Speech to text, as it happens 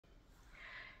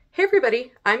Hey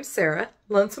everybody, I'm Sarah,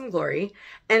 Lonesome Glory,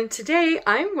 and today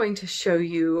I'm going to show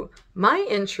you my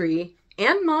entry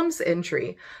and Mom's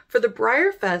entry for the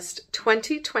BreyerFest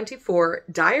 2024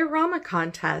 Diorama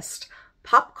Contest,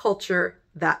 Pop Culture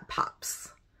That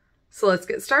Pops. So let's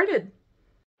get started.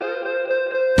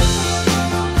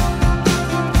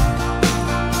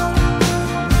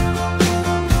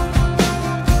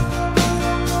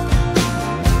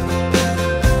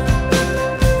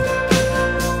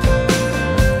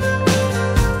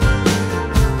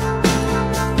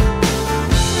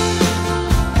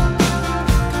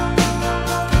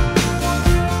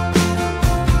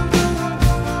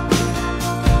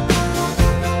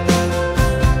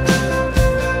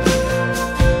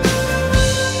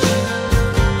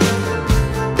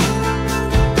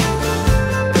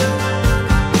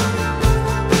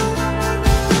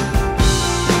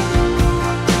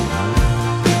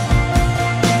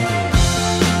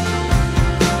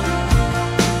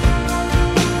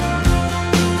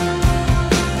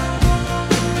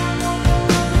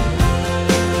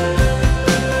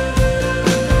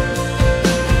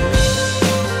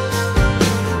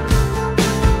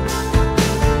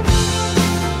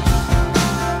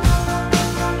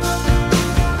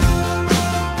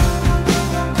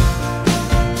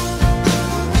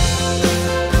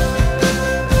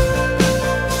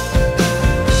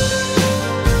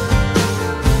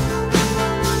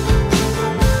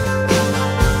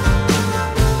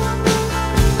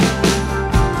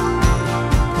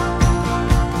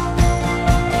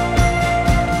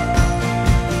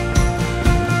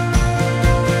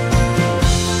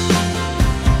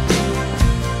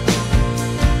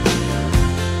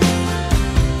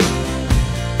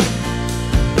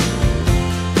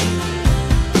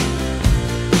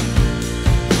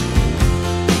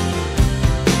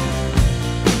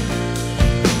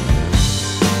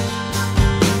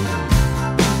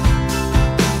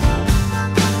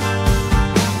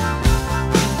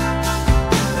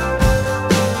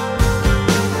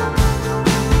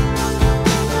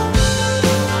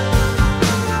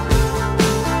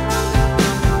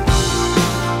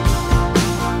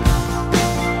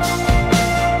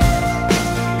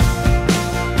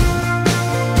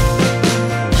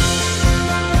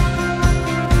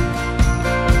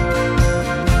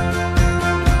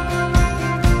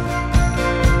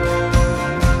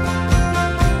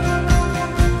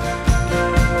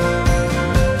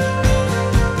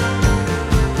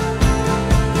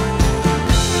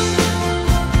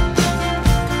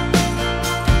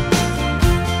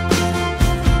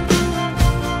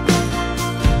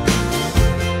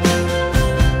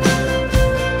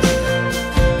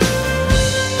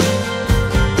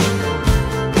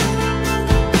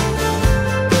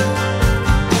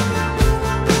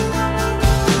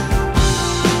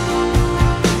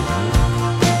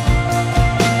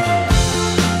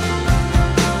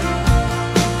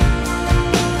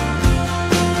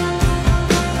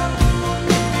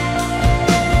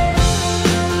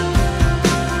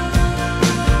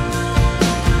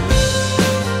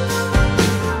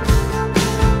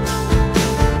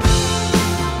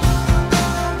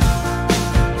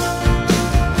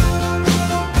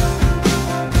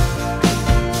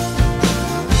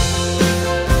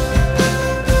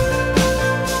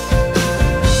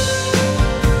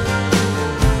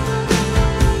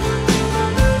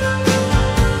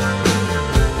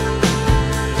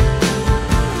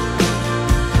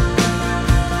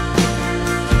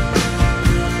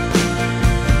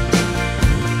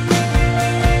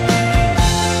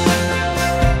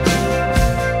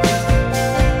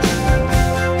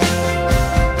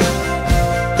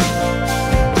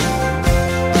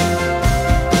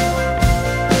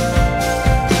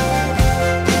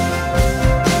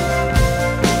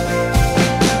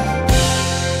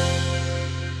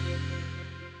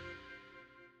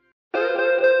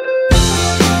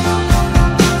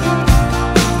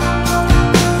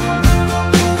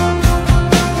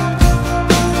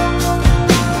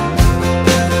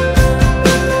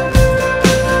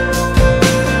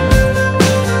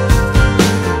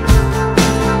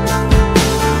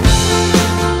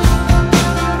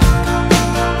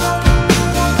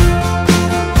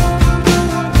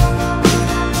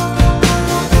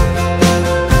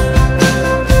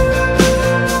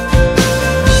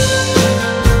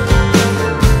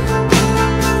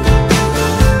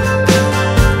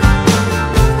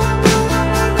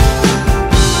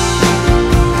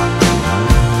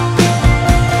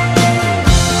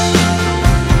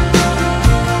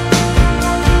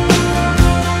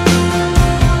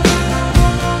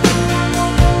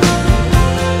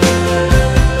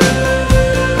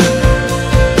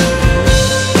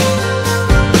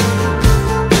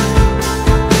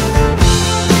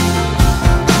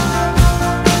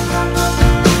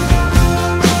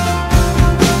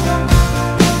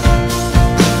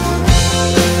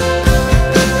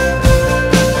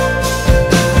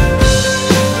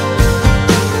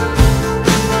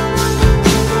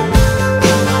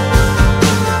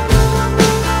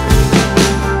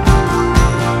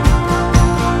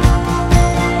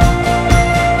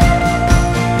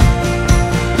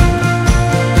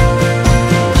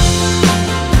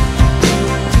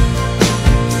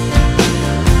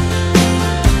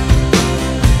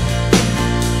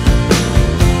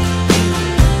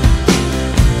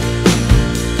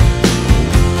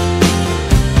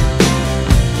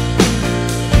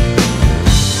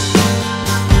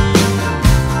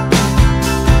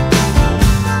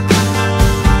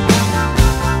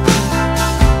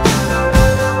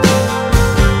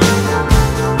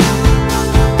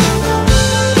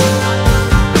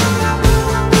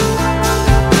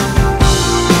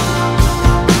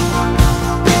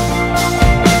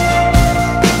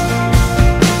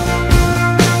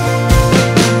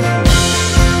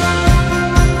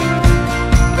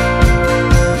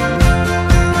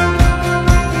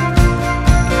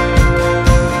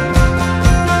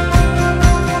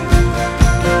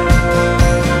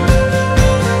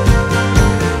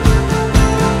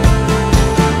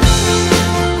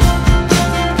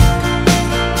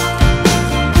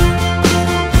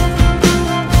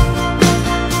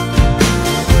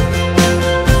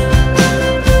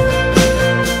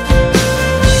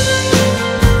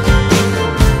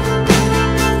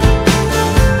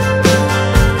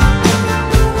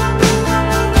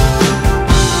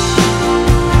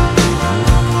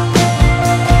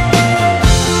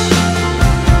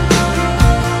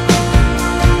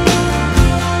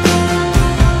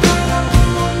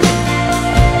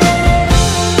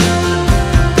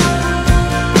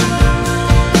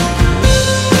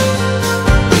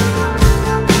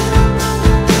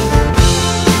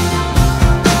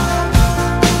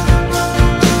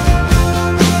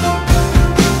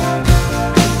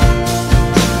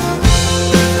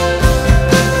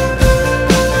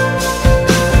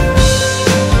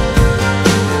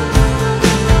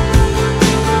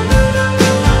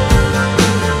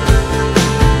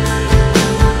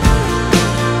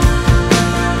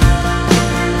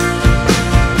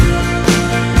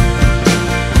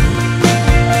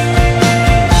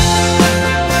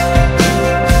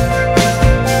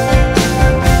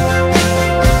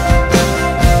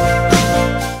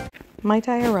 My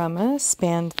diorama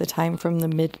spanned the time from the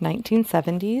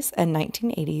mid-1970s and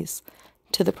 1980s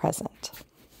to the present.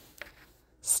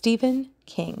 Stephen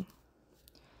King,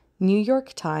 New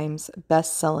York Times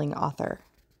best-selling author,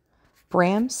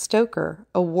 Bram Stoker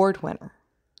Award winner,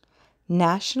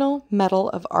 National Medal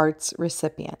of Arts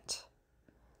recipient,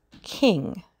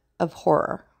 King of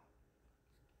Horror.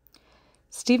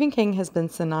 Stephen King has been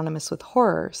synonymous with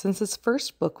horror since his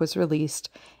first book was released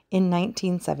in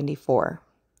 1974.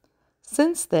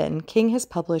 Since then, King has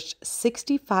published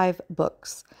 65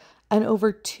 books and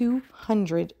over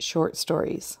 200 short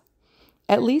stories.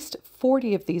 At least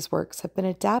 40 of these works have been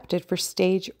adapted for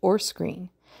stage or screen,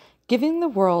 giving the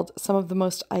world some of the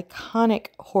most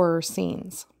iconic horror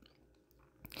scenes.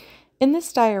 In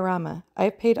this diorama, I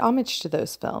have paid homage to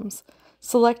those films,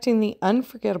 selecting the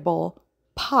unforgettable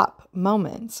pop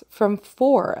moments from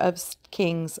 4 of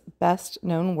King's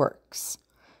best-known works.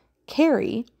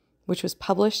 Carrie, which was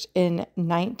published in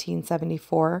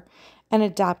 1974 and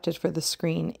adapted for the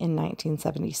screen in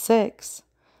 1976.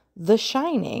 The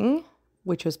Shining,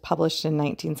 which was published in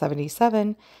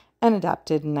 1977 and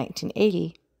adapted in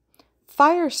 1980.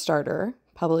 Firestarter,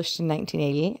 published in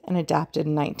 1980 and adapted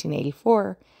in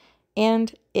 1984.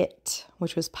 And It,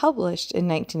 which was published in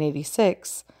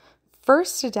 1986,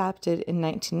 first adapted in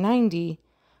 1990,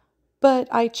 but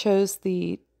I chose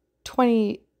the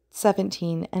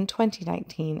 2017 and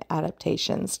 2019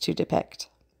 adaptations to depict.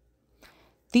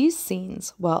 These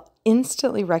scenes, while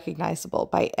instantly recognizable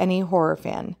by any horror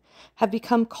fan, have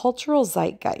become cultural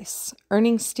zeitgeists,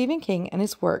 earning Stephen King and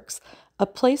his works a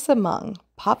place among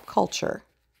pop culture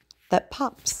that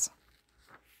pops.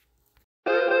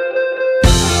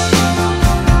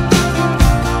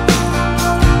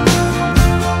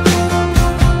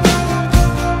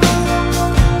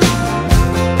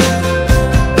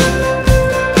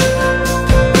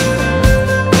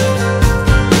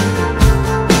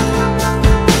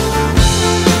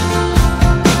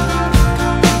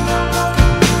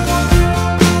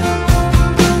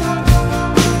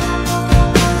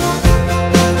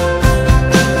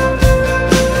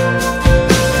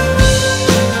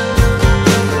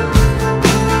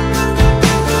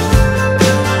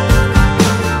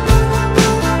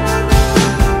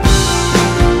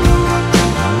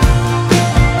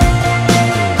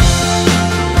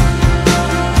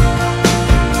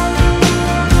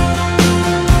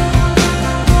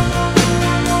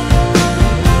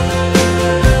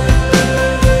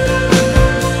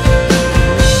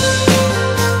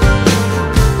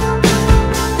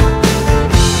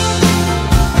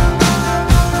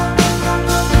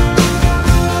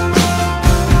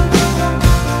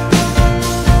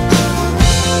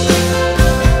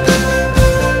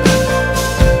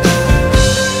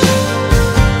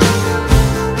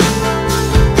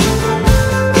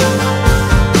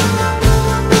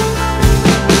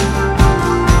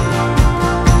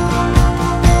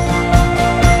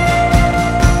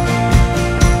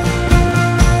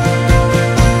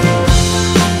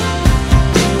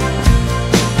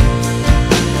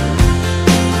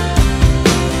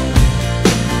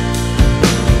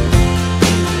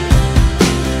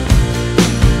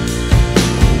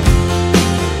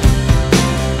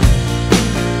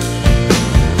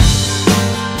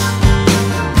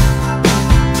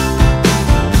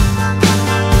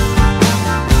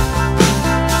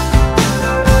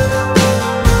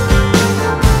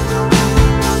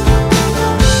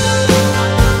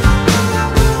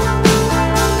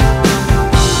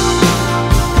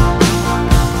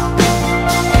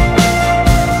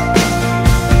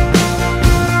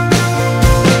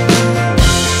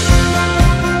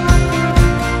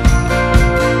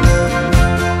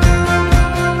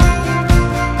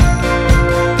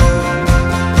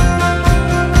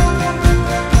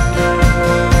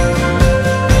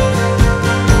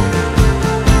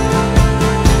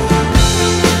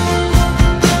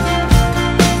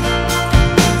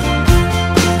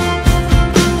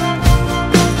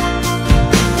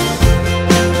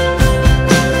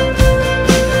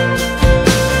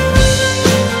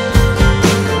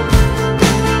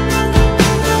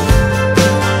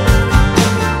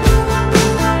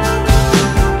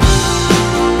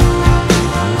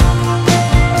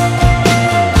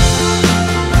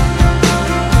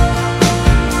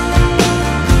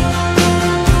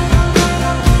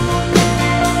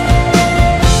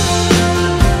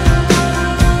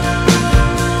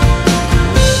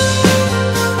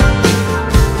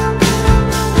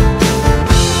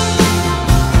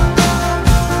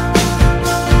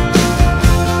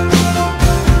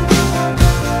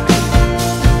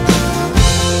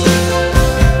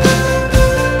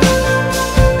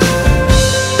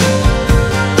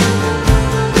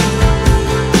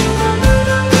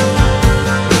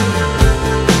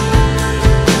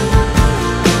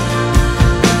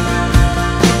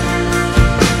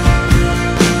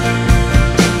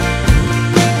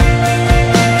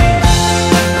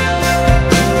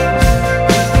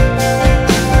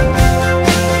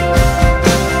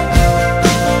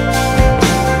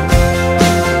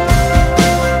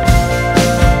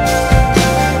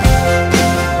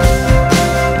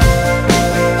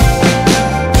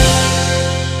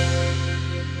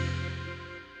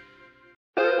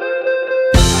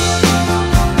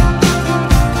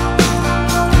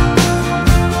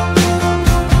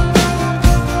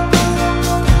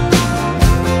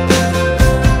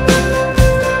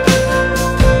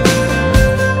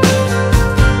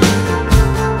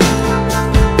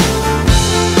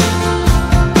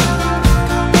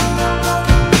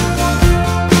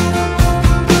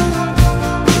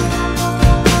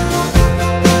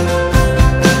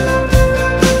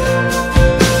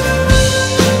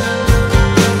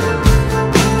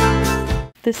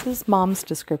 This is Mom's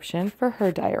description for her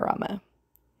diorama.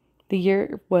 The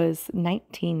year was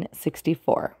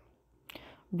 1964.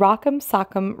 Rock'em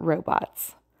Sock'em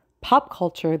robots. Pop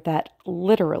culture that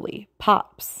literally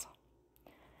pops.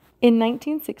 In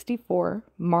 1964,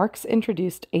 Marx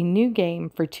introduced a new game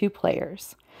for 2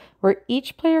 players, where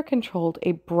each player controlled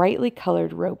a brightly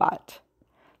colored robot.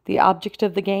 The object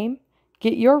of the game?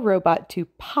 Get your robot to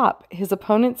pop his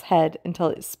opponent's head until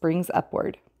it springs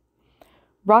upward.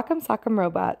 Rock'em Sock'em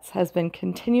Robots has been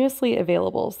continuously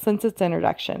available since its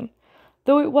introduction,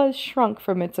 though it was shrunk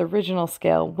from its original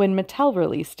scale when Mattel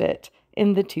released it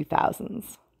in the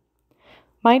 2000s.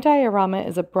 My diorama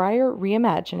is a Breyer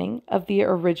reimagining of the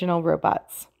original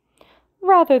robots.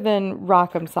 Rather than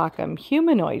Rock'em Sock'em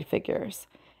humanoid figures,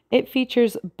 it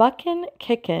features buckin'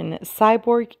 kickin'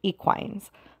 cyborg equines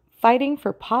fighting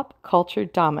for pop culture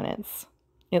dominance.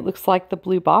 It looks like the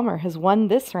Blue Bomber has won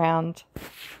this round.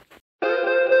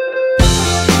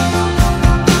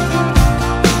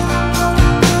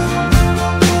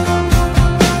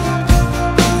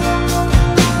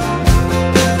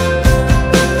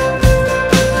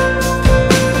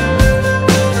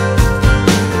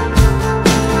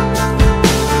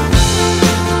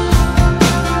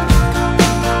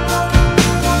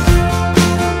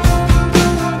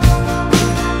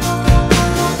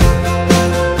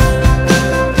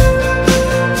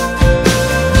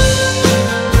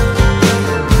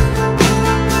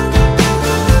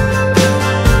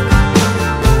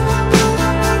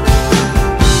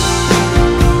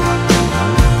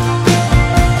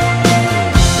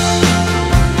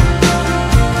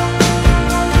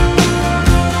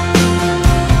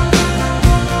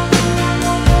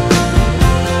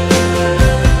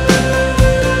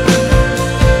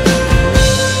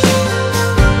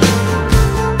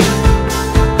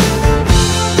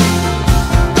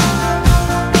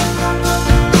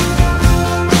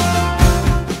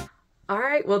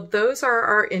 Well, those are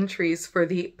our entries for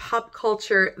the Pop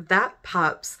Culture That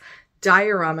Pops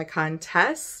Diorama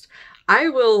Contest. I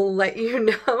will let you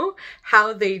know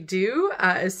how they do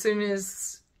as soon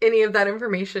as any of that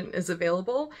information is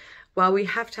available. While we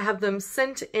have to have them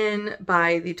sent in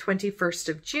by the 21st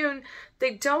of June,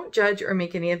 they don't judge or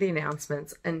make any of the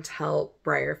announcements until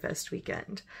BreyerFest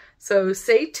weekend. So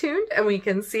stay tuned and we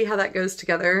can see how that goes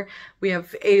together. We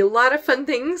have a lot of fun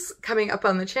things coming up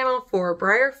on the channel for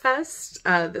BreyerFest.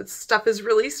 The stuff is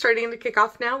really starting to kick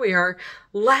off now. We are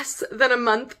less than a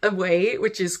month away,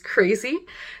 which is crazy.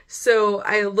 So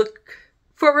I look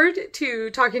forward to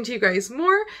talking to you guys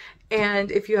more.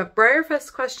 And if you have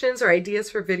BreyerFest questions or ideas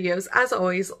for videos, as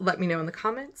always, let me know in the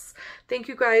comments. Thank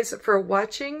you guys for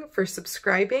watching, for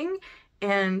subscribing,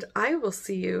 and I will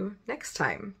see you next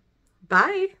time.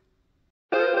 Bye!